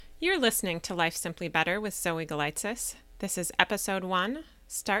You're listening to Life Simply Better with Zoe Galitzis. This is episode 1,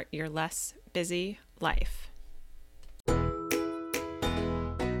 Start Your Less Busy Life. Do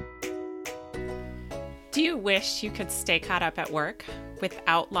you wish you could stay caught up at work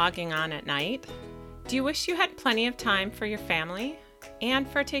without logging on at night? Do you wish you had plenty of time for your family and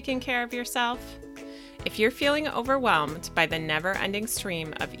for taking care of yourself? If you're feeling overwhelmed by the never-ending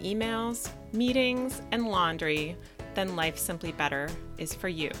stream of emails, meetings, and laundry, then Life Simply Better is for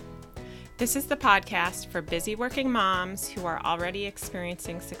you. This is the podcast for busy working moms who are already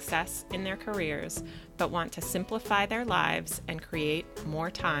experiencing success in their careers, but want to simplify their lives and create more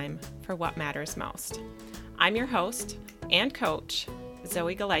time for what matters most. I'm your host and coach,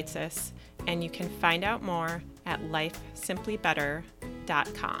 Zoe Galitzis, and you can find out more at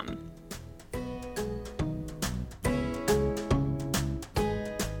lifesimplybetter.com.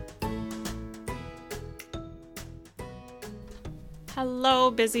 Hello,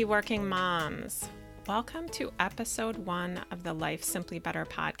 busy working moms. Welcome to episode 1 of the Life Simply Better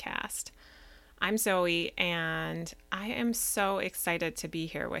podcast. I'm Zoe, and I am so excited to be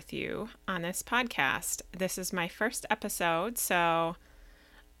here with you on this podcast. This is my first episode, so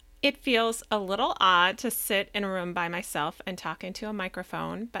it feels a little odd to sit in a room by myself and talk into a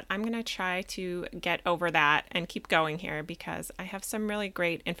microphone, but I'm going to try to get over that and keep going here because I have some really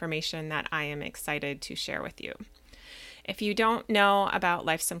great information that I am excited to share with you. If you don't know about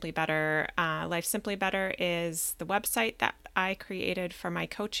Life Simply Better, Life Simply Better is the website that I created for my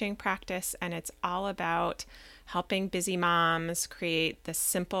coaching practice, and it's all about helping busy moms create the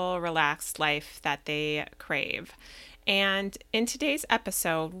simple, relaxed life that they crave. And in today's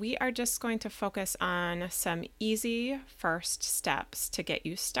episode, we are just going to focus on some easy first steps to get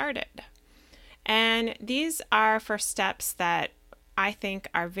you started. And these are first steps that I think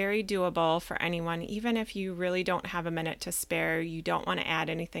are very doable for anyone, even if you really don't have a minute to spare, you don't want to add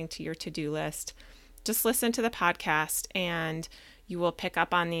anything to your to-do list. Just listen to the podcast and you will pick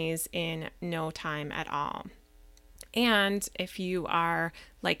up on these in no time at all. And if you are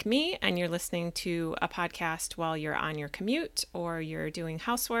like me and you're listening to a podcast while you're on your commute or you're doing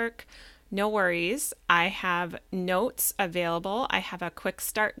housework, no worries. I have notes available. I have a quick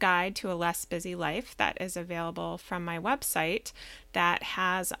start guide to a less busy life that is available from my website that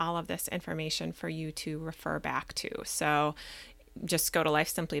has all of this information for you to refer back to. So just go to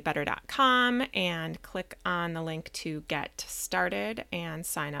lifesimplybetter.com and click on the link to get started and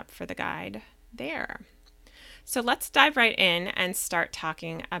sign up for the guide there. So let's dive right in and start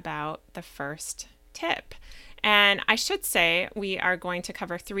talking about the first tip. And I should say we are going to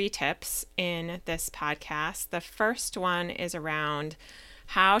cover 3 tips in this podcast. The first one is around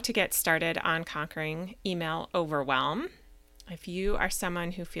how to get started on conquering email overwhelm. If you are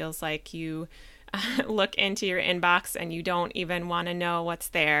someone who feels like you look into your inbox and you don't even want to know what's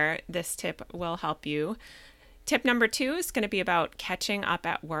there, this tip will help you. Tip number 2 is going to be about catching up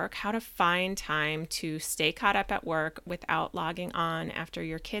at work, how to find time to stay caught up at work without logging on after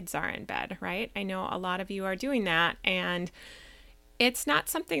your kids are in bed, right? I know a lot of you are doing that, and it's not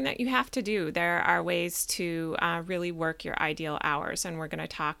something that you have to do. There are ways to really work your ideal hours, and we're going to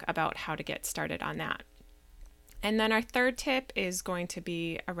talk about how to get started on that. And then our third tip is going to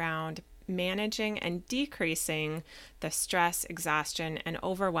be around managing and decreasing the stress, exhaustion, and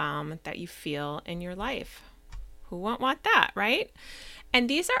overwhelm that you feel in your life. Who won't want that, right? And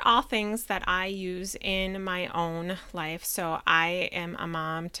these are all things that I use in my own life. So I am a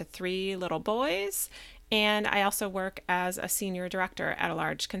mom to 3 little boys, and I also work as a senior director at a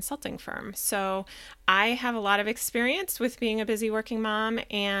large consulting firm. So I have a lot of experience with being a busy working mom,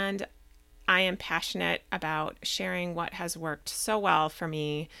 and I am passionate about sharing what has worked so well for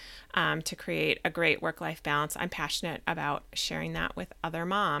me to create a great work-life balance. I'm passionate about sharing that with other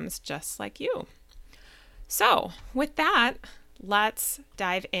moms just like you. So with that, let's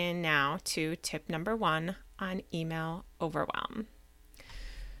dive in now to tip number 1 on email overwhelm.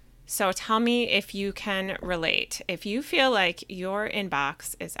 So tell me if you can relate. If you feel like your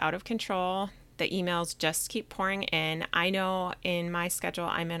inbox is out of control, the emails just keep pouring in. I know in my schedule,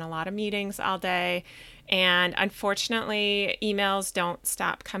 I'm in a lot of meetings all day, and unfortunately, emails don't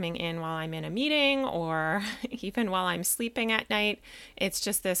stop coming in while I'm in a meeting or even while I'm sleeping at night. It's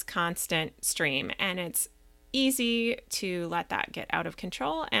just this constant stream, and it's easy to let that get out of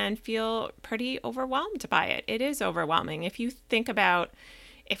control and feel pretty overwhelmed by it. It is overwhelming. If you think about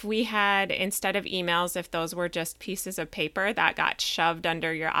if we had, instead of emails, if those were just pieces of paper that got shoved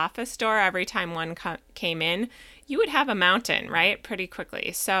under your office door every time one came in, you would have a mountain, right? Pretty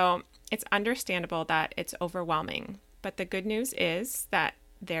quickly. So it's understandable that it's overwhelming. But the good news is that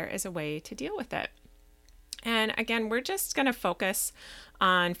there is a way to deal with it. And again, we're just going to focus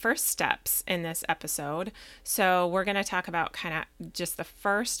on first steps in this episode. So we're going to talk about kind of just the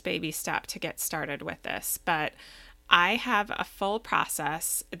first baby step to get started with this. But I have a full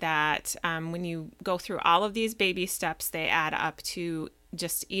process that when you go through all of these baby steps, they add up to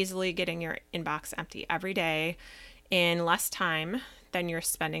just easily getting your inbox empty every day in less time than you're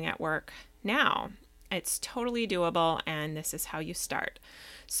spending at work now. It's totally doable, and this is how you start.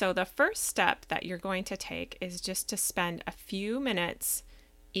 So the first step that you're going to take is just to spend a few minutes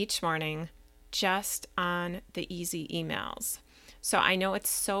each morning just on the easy emails. So I know it's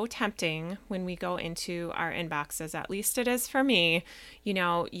so tempting when we go into our inboxes, at least it is for me.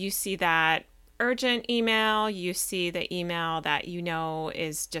 You see that urgent email, you see the email that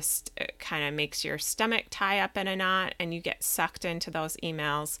is just kind of makes your stomach tie up in a knot, and you get sucked into those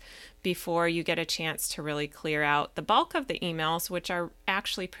emails before you get a chance to really clear out the bulk of the emails, which are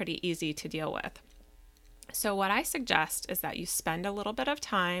actually pretty easy to deal with. So what I suggest is that you spend a little bit of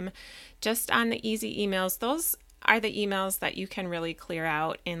time just on the easy emails. Those are the emails that you can really clear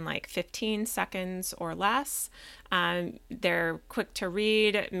out in like 15 seconds or less. They're quick to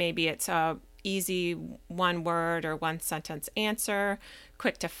read. Maybe it's a easy one word or one sentence answer,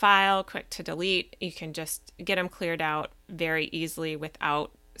 quick to file, quick to delete. You can just get them cleared out very easily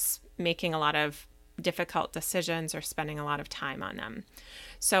without making a lot of difficult decisions or spending a lot of time on them.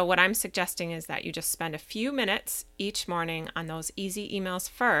 So what I'm suggesting is that you just spend a few minutes each morning on those easy emails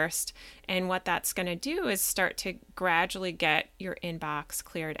first. And what that's going to do is start to gradually get your inbox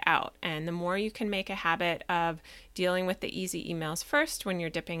cleared out. And the more you can make a habit of dealing with the easy emails first when you're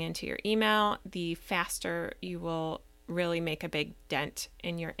dipping into your email, the faster you will really make a big dent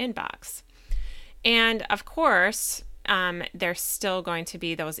in your inbox. And of course, there's still going to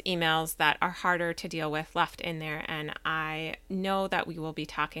be those emails that are harder to deal with left in there. And I know that we will be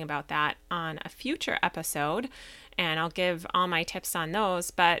talking about that on a future episode, and I'll give all my tips on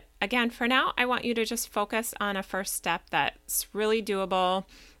those. But again, for now, I want you to just focus on a first step that's really doable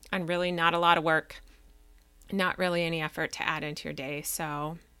and really not a lot of work, not really any effort to add into your day.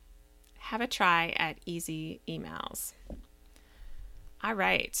 So have a try at easy emails. All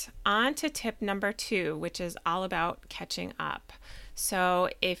right, on to tip number 2, which is all about catching up. So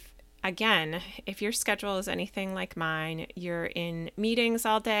if your schedule is anything like mine, you're in meetings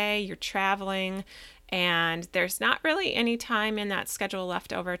all day, you're traveling, and there's not really any time in that schedule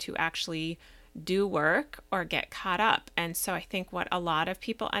left over to actually do work or get caught up. And so I think what a lot of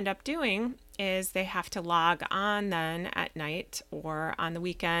people end up doing is they have to log on then at night or on the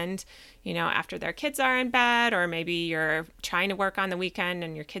weekend, after their kids are in bed, or maybe you're trying to work on the weekend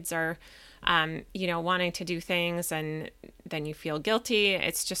and your kids are, wanting to do things, and then you feel guilty.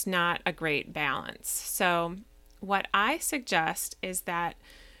 It's just not a great balance. So what I suggest is that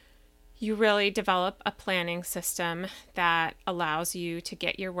you really develop a planning system that allows you to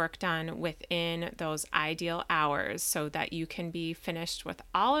get your work done within those ideal hours so that you can be finished with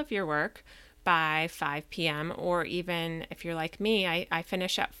all of your work by 5 p.m. Or even if you're like me, I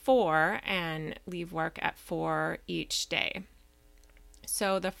finish at 4 and leave work at 4 each day.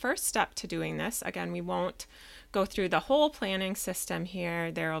 So the first step to doing this, again, we won't go through the whole planning system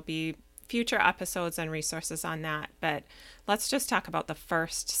here. There will be future episodes and resources on that, but let's just talk about the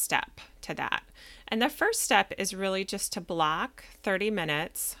first step to that. And the first step is really just to block 30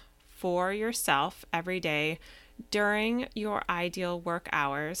 minutes for yourself every day during your ideal work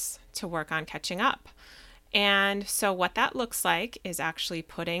hours to work on catching up. And so what that looks like is actually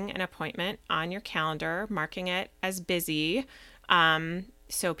putting an appointment on your calendar, marking it as busy,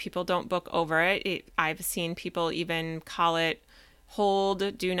 so people don't book over it. I've seen people even call it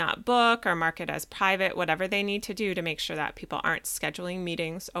hold, do not book, or mark it as private, whatever they need to do to make sure that people aren't scheduling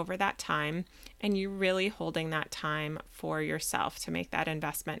meetings over that time, and you're really holding that time for yourself to make that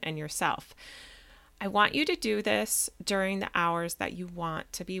investment in yourself. I want you to do this during the hours that you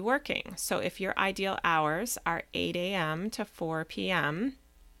want to be working. So if your ideal hours are 8 a.m. to 4 p.m.,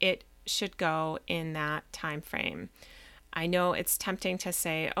 it should go in that time frame. I know it's tempting to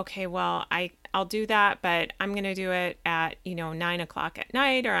say, okay, well, I'll do that, but I'm going to do it at, 9 o'clock at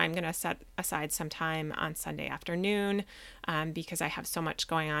night, or I'm going to set aside some time on Sunday afternoon because I have so much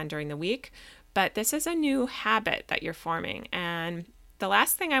going on during the week. But this is a new habit that you're forming. And the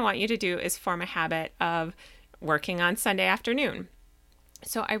last thing I want you to do is form a habit of working on Sunday afternoon.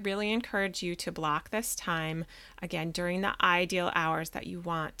 So I really encourage you to block this time, again, during the ideal hours that you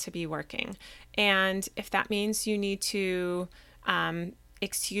want to be working. And if that means you need to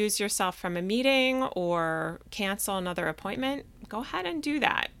excuse yourself from a meeting or cancel another appointment, go ahead and do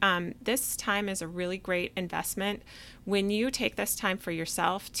that. This time is a really great investment. When you take this time for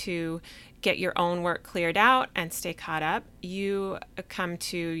yourself to get your own work cleared out and stay caught up, you come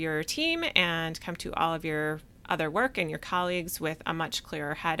to your team and come to all of your other work and your colleagues with a much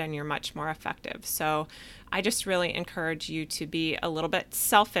clearer head, and you're much more effective. So I just really encourage you to be a little bit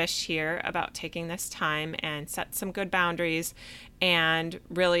selfish here about taking this time and set some good boundaries and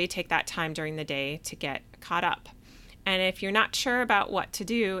really take that time during the day to get caught up. And if you're not sure about what to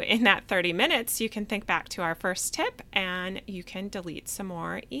do in that 30 minutes, you can think back to our first tip and you can delete some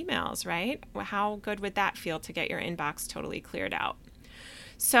more emails, right? How good would that feel to get your inbox totally cleared out?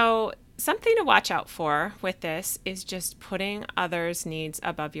 So something to watch out for with this is just putting others' needs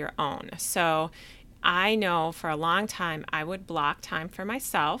above your own. So I know for a long time I would block time for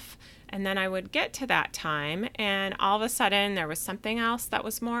myself, and then I would get to that time and all of a sudden there was something else that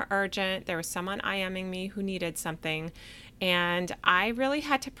was more urgent. There was someone IMing me who needed something, and I really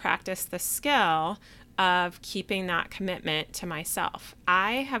had to practice the skill of keeping that commitment to myself.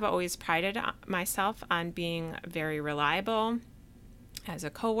 I have always prided myself on being very reliable as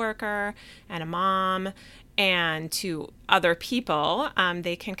a coworker and a mom, and to other people,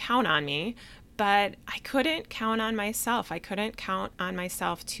 they can count on me. But I couldn't count on myself. I couldn't count on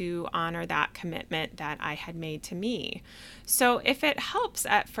myself to honor that commitment that I had made to me. So if it helps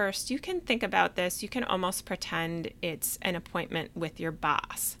at first, you can think about this. You can almost pretend it's an appointment with your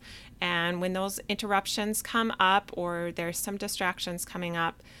boss. And when those interruptions come up or there's some distractions coming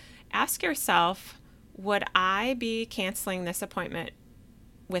up, ask yourself, would I be canceling this appointment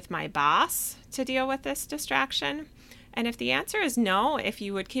with my boss to deal with this distraction? And if the answer is no, if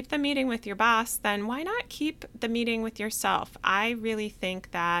you would keep the meeting with your boss, then why not keep the meeting with yourself? I really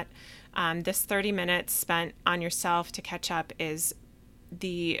think that this 30 minutes spent on yourself to catch up is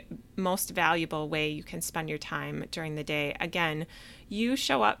the most valuable way you can spend your time during the day. Again, you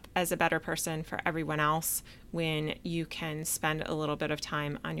show up as a better person for everyone else when you can spend a little bit of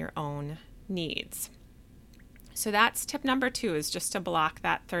time on your own needs. So that's tip number 2, is just to block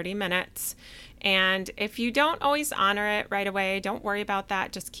that 30 minutes. And if you don't always honor it right away, don't worry about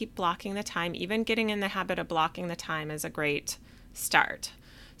that. Just keep blocking the time. Even getting in the habit of blocking the time is a great start.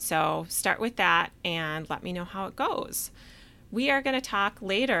 So start with that and let me know how it goes. We are going to talk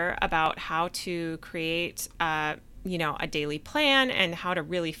later about how to create a daily plan and how to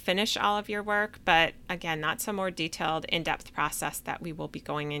really finish all of your work. But again, that's a more detailed, in-depth process that we will be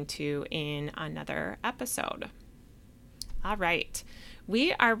going into in another episode. All right,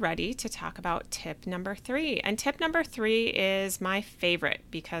 we are ready to talk about tip number 3. And tip number 3 is my favorite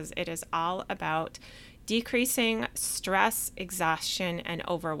because it is all about decreasing stress, exhaustion, and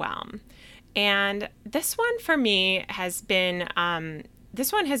overwhelm. And this one for me has been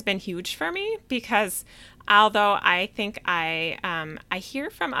huge for me because although I think I hear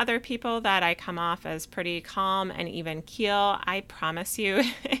from other people that I come off as pretty calm and even keel, I promise you,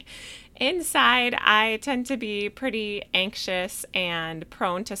 inside I tend to be pretty anxious and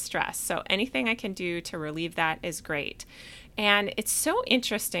prone to stress. So anything I can do to relieve that is great. And it's so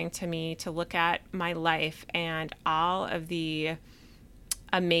interesting to me to look at my life and all of the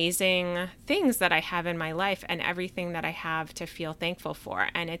amazing things that I have in my life and everything that I have to feel thankful for.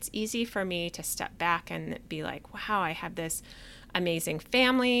 And it's easy for me to step back and be like, wow, I have this amazing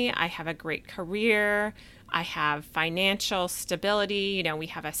family. I have a great career. I have financial stability. We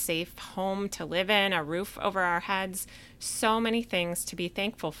have a safe home to live in, a roof over our heads, so many things to be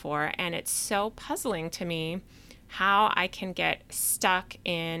thankful for. And it's so puzzling to me how I can get stuck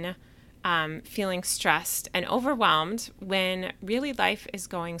in feeling stressed and overwhelmed when really life is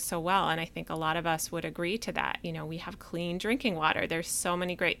going so well. And I think a lot of us would agree to that. We have clean drinking water. There's so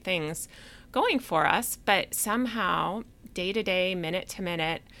many great things going for us, but somehow day to day, minute to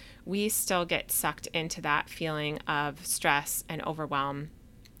minute, we still get sucked into that feeling of stress and overwhelm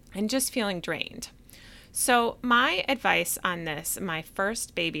and just feeling drained. So my advice on this, my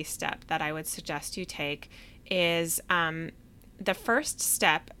first baby step that I would suggest you take is the first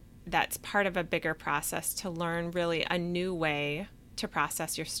step that's part of a bigger process to learn really a new way to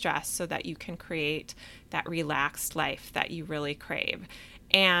process your stress so that you can create that relaxed life that you really crave.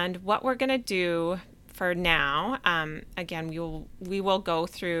 And what we're going to do for now, again, we will go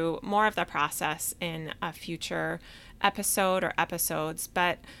through more of the process in a future episode or episodes,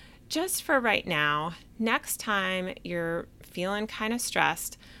 but just for right now, next time you're feeling kind of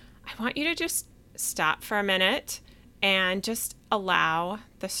stressed, I want you to just stop for a minute and just allow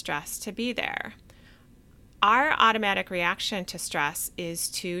the stress to be there. Our automatic reaction to stress is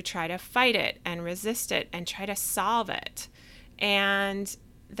to try to fight it and resist it and try to solve it. And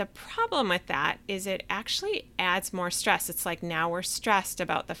the problem with that is it actually adds more stress. It's like now we're stressed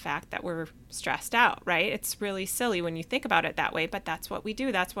about the fact that we're stressed out, right? It's really silly when you think about it that way, but that's what we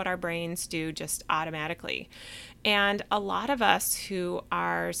do. That's what our brains do just automatically. And a lot of us who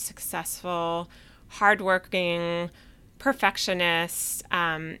are successful, hardworking, perfectionists,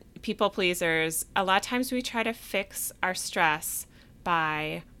 people pleasers, a lot of times we try to fix our stress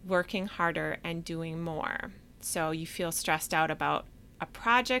by working harder and doing more. So you feel stressed out about a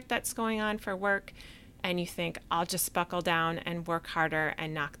project that's going on for work, and you think, I'll just buckle down and work harder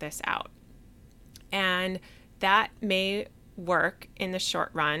and knock this out. And that may work in the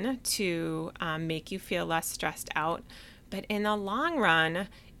short run to make you feel less stressed out. But in the long run,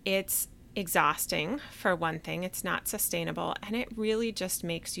 it's exhausting, for one thing. It's not sustainable, and it really just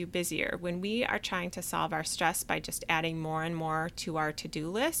makes you busier. When we are trying to solve our stress by just adding more and more to our to-do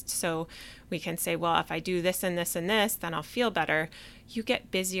list, so we can say, well, if I do this and this and this, then I'll feel better, you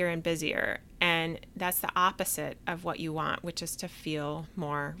get busier and busier. And that's the opposite of what you want, which is to feel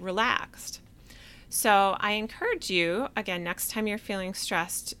more relaxed. So I encourage you, again, next time you're feeling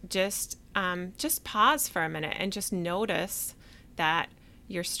stressed, just pause for a minute and just notice that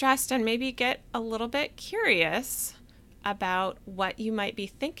you're stressed, and maybe get a little bit curious about what you might be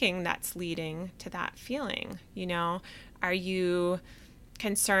thinking that's leading to that feeling. Are you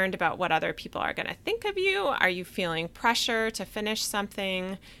concerned about what other people are going to think of you? Are you feeling pressure to finish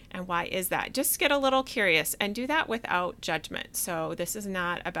something? And why is that? Just get a little curious, and do that without judgment. So this is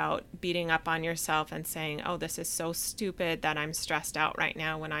not about beating up on yourself and saying, oh, this is so stupid that I'm stressed out right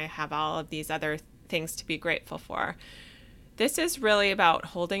now when I have all of these other things to be grateful for. This is really about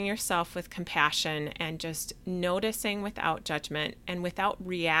holding yourself with compassion and just noticing without judgment and without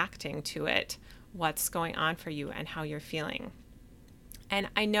reacting to it, what's going on for you and how you're feeling. And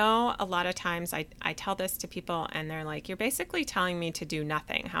I know a lot of times I tell this to people and they're like, you're basically telling me to do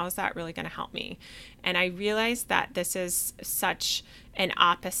nothing. How is that really going to help me? And I realize that this is such an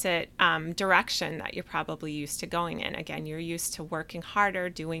opposite direction that you're probably used to going in. Again, you're used to working harder,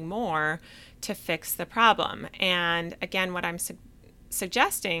 doing more to fix the problem. And again, what I'm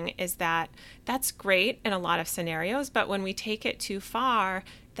suggesting is that that's great in a lot of scenarios, but when we take it too far,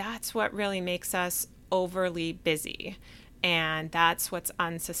 that's what really makes us overly busy. And that's what's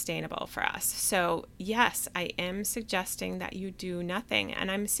unsustainable for us. So yes, I am suggesting that you do nothing.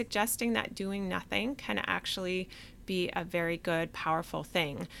 And I'm suggesting that doing nothing can actually be a very good, powerful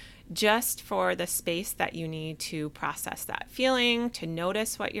thing, just for the space that you need to process that feeling, to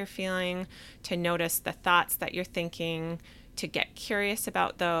notice what you're feeling, to notice the thoughts that you're thinking, to get curious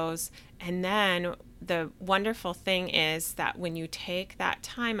about those. And then the wonderful thing is that when you take that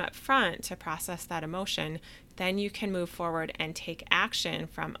time up front to process that emotion, then you can move forward and take action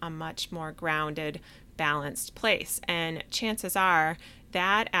from a much more grounded, balanced place. And chances are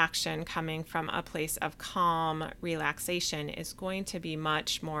that action coming from a place of calm relaxation is going to be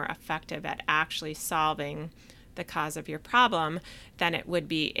much more effective at actually solving the cause of your problem than it would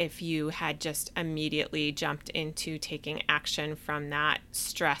be if you had just immediately jumped into taking action from that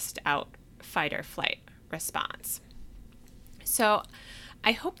stressed out fight or flight response. So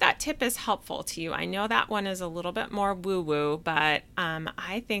I hope that tip is helpful to you. I know that one is a little bit more woo-woo, but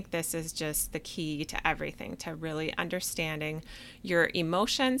I think this is just the key to everything, to really understanding your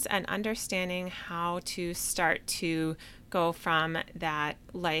emotions and understanding how to start to go from that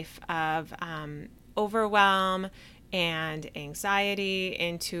life of overwhelm and anxiety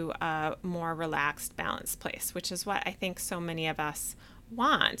into a more relaxed, balanced place, which is what I think so many of us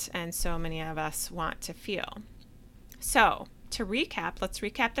want and so many of us want to feel. So to recap, let's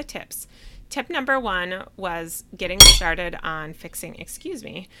recap the tips. Tip number 1 was getting started on fixing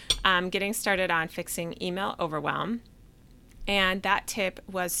email overwhelm. And that tip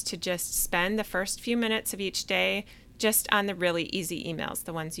was to just spend the first few minutes of each day just on the really easy emails,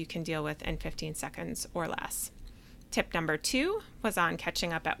 the ones you can deal with in 15 seconds or less. Tip number 2 was on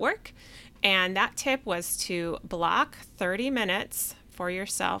catching up at work. And that tip was to block 30 minutes for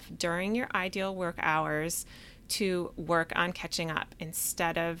yourself during your ideal work hours to work on catching up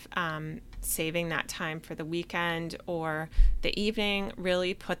instead of saving that time for the weekend or the evening.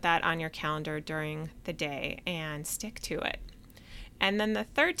 Really put that on your calendar during the day and stick to it. And then the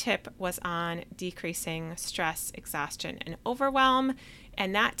third tip was on decreasing stress, exhaustion, and overwhelm.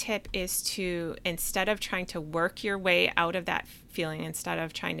 And that tip is to, instead of trying to work your way out of that feeling, instead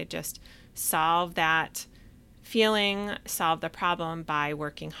of trying to just solve that feeling, solve the problem by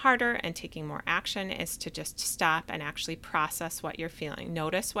working harder and taking more action, is to just stop and actually process what you're feeling.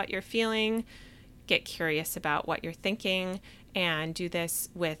 Notice what you're feeling, get curious about what you're thinking, and do this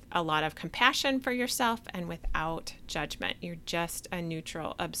with a lot of compassion for yourself and without judgment. You're just a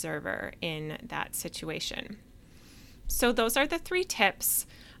neutral observer in that situation. So those are the 3 tips.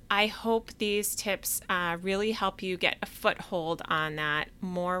 I hope these tips really help you get a foothold on that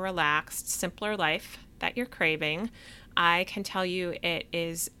more relaxed, simpler life that you're craving. I can tell you it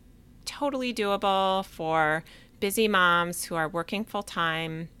is totally doable for busy moms who are working full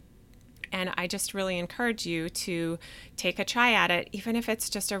time. And I just really encourage you to take a try at it, even if it's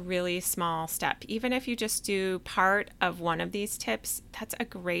just a really small step. Even if you just do part of one of these tips, that's a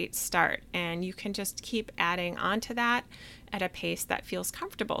great start. And you can just keep adding on to that at a pace that feels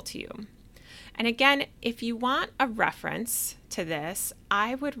comfortable to you. And again, if you want a reference to this,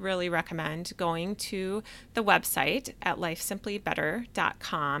 I would really recommend going to the website at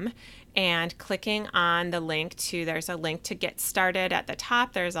lifesimplybetter.com and clicking on the link there's a link to get started at the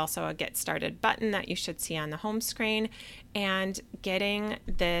top. There's also a get started button that you should see on the home screen, and getting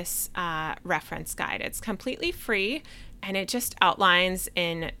this reference guide. It's completely free. And it just outlines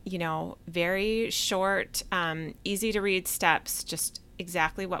in, very short, easy to read steps, just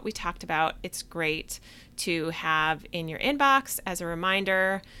exactly what we talked about. It's great to have in your inbox as a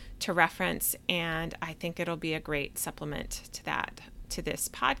reminder to reference, and I think it'll be a great supplement to this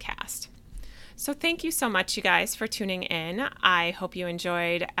podcast. So thank you so much, you guys, for tuning in. I hope you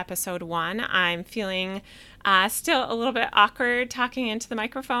enjoyed episode 1. I'm feeling still a little bit awkward talking into the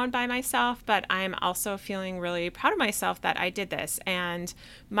microphone by myself, but I'm also feeling really proud of myself that I did this. And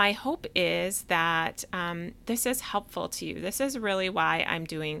my hope is that this is helpful to you. This is really why I'm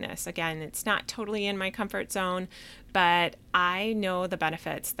doing this. Again, it's not totally in my comfort zone, but I know the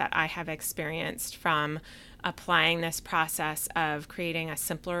benefits that I have experienced from applying this process of creating a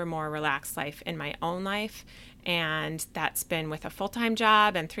simpler, more relaxed life in my own life. And that's been with a full-time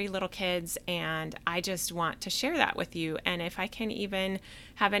job and 3 little kids. And I just want to share that with you. And if I can even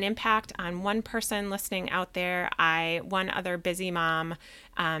have an impact on one person listening out there, one other busy mom,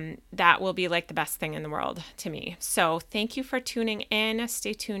 that will be like the best thing in the world to me. So thank you for tuning in.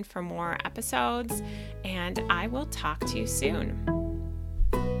 Stay tuned for more episodes, and I will talk to you soon.